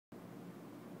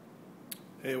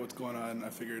Hey, what's going on? I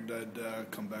figured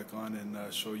I'd come back on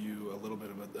and show you a little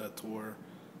bit of a tour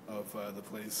of the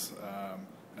place.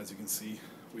 As you can see,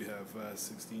 we have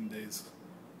 16 days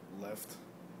left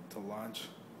to launch,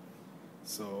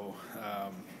 so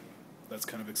that's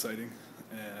kind of exciting.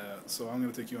 So I'm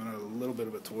going to take you on a little bit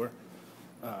of a tour.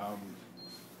 Got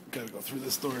to go through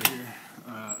this door here.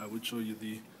 I would show you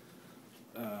the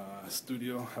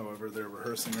studio, however, they're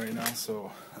rehearsing right now,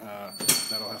 so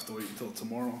that'll have to wait until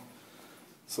tomorrow.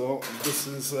 So this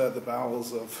is the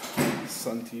bowels of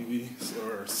Sun TV,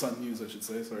 or Sun News I should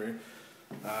say, sorry.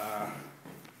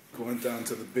 Going down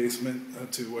to the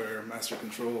basement to where Master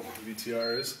Control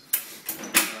VTR is.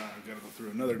 Gotta go through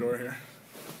another door here,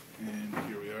 and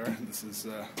here we are. This is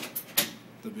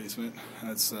the basement.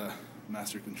 That's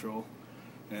Master Control,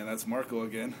 and that's Marco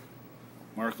again.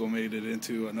 Marco made it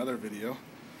into another video.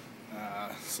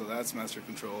 So that's Master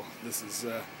Control. This is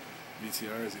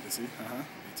VTR, as you can see.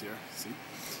 VTR, see?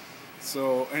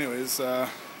 So anyways,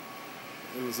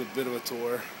 it was a bit of a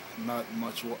tour, not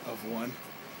much of one.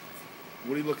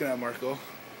 What are you looking at, Marco?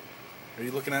 Are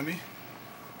you looking at me?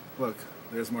 Look,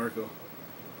 there's Marco.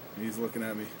 He's looking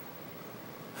at me.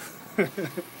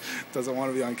 Doesn't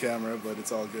want to be on camera, but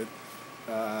it's all good.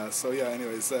 So yeah,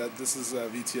 anyways, this is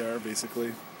VTR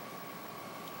basically.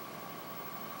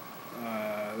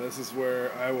 This is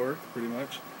where I work, pretty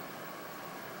much.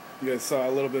 You guys saw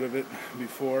a little bit of it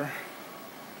before.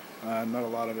 Not a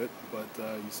lot of it, but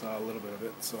you saw a little bit of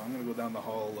it. So I'm going to go down the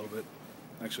hall a little bit.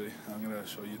 Actually, I'm going to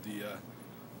show you the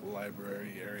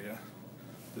library area.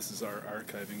 This is our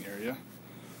archiving area.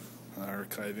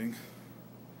 Archiving.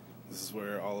 This is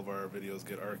where all of our videos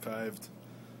get archived.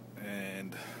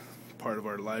 And part of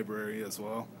our library as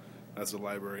well. That's a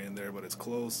library in there, but it's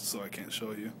closed, so I can't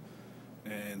show you.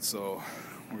 And so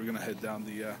we're going to head down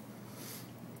the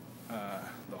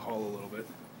hall a little bit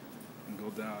and go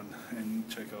down and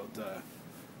check out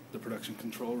the production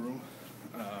control room,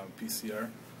 PCR.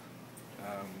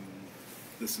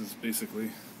 This is basically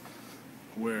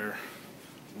where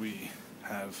we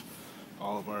have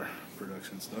all of our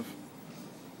production stuff.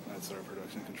 That's our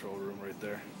production control room right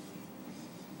there.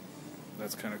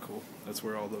 That's kind of cool. That's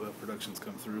where all the productions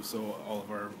come through, so all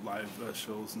of our live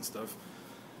shows and stuff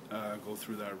go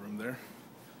through that room there.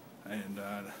 And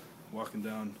walking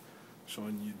down,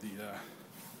 showing you the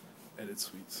edit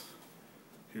suites.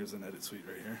 Here's an edit suite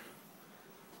right here.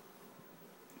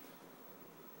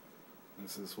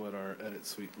 This is what our edit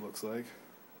suite looks like.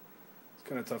 It's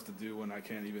kind of tough to do when I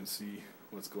can't even see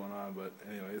what's going on, but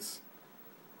anyways,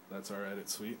 that's our edit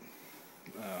suite.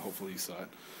 Hopefully you saw it.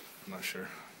 I'm not sure,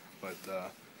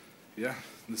 but yeah,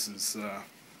 this is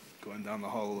going down the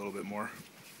hall a little bit more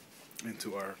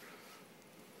into our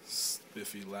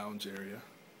spiffy lounge area.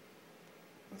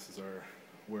 This is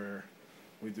where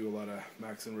we do a lot of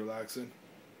maxing, relaxing,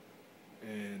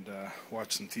 and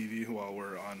watch some TV while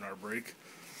we're on our break.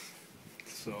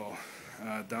 So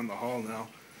down the hall now,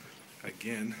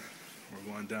 again,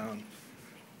 we're going down.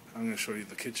 I'm going to show you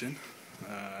the kitchen.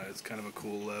 It's kind of a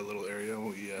cool little area.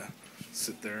 We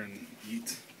sit there and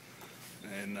eat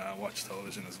and watch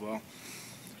television as well.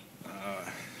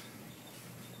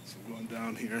 So going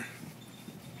down here,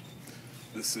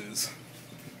 this is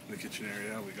the kitchen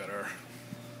area. We got our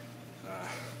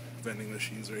vending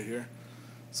machines right here.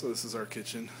 So this is our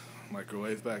kitchen,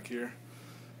 microwave back here,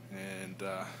 and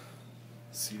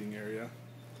seating area.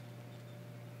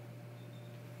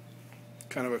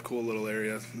 Kind of a cool little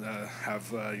area.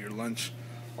 Have your lunch,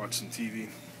 watch some TV,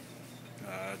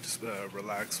 just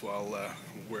relax while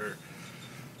we're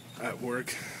at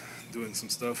work doing some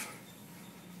stuff.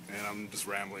 And I'm just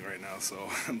rambling right now, so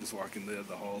I'm just walking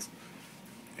the halls.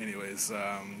 Anyways,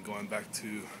 going back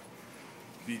to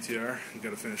VTR, I've got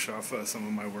to finish off some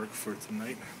of my work for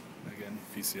tonight. Again,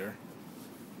 PCR.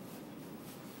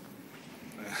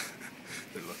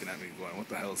 They're looking at me going, what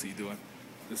the hell is he doing?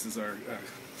 This is our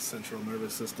central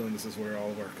nervous system. This is where all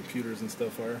of our computers and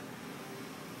stuff are.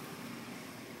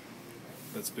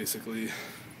 That's basically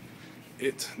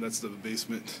it. That's the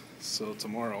basement. So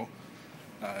tomorrow,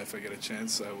 if I get a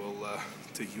chance, I will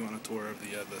take you on a tour of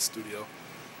the studio.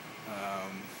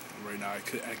 Right now I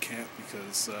can't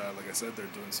because, like I said, they're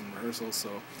doing some rehearsals,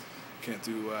 so can't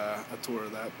do a tour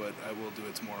of that, but I will do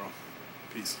it tomorrow.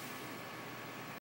 Peace.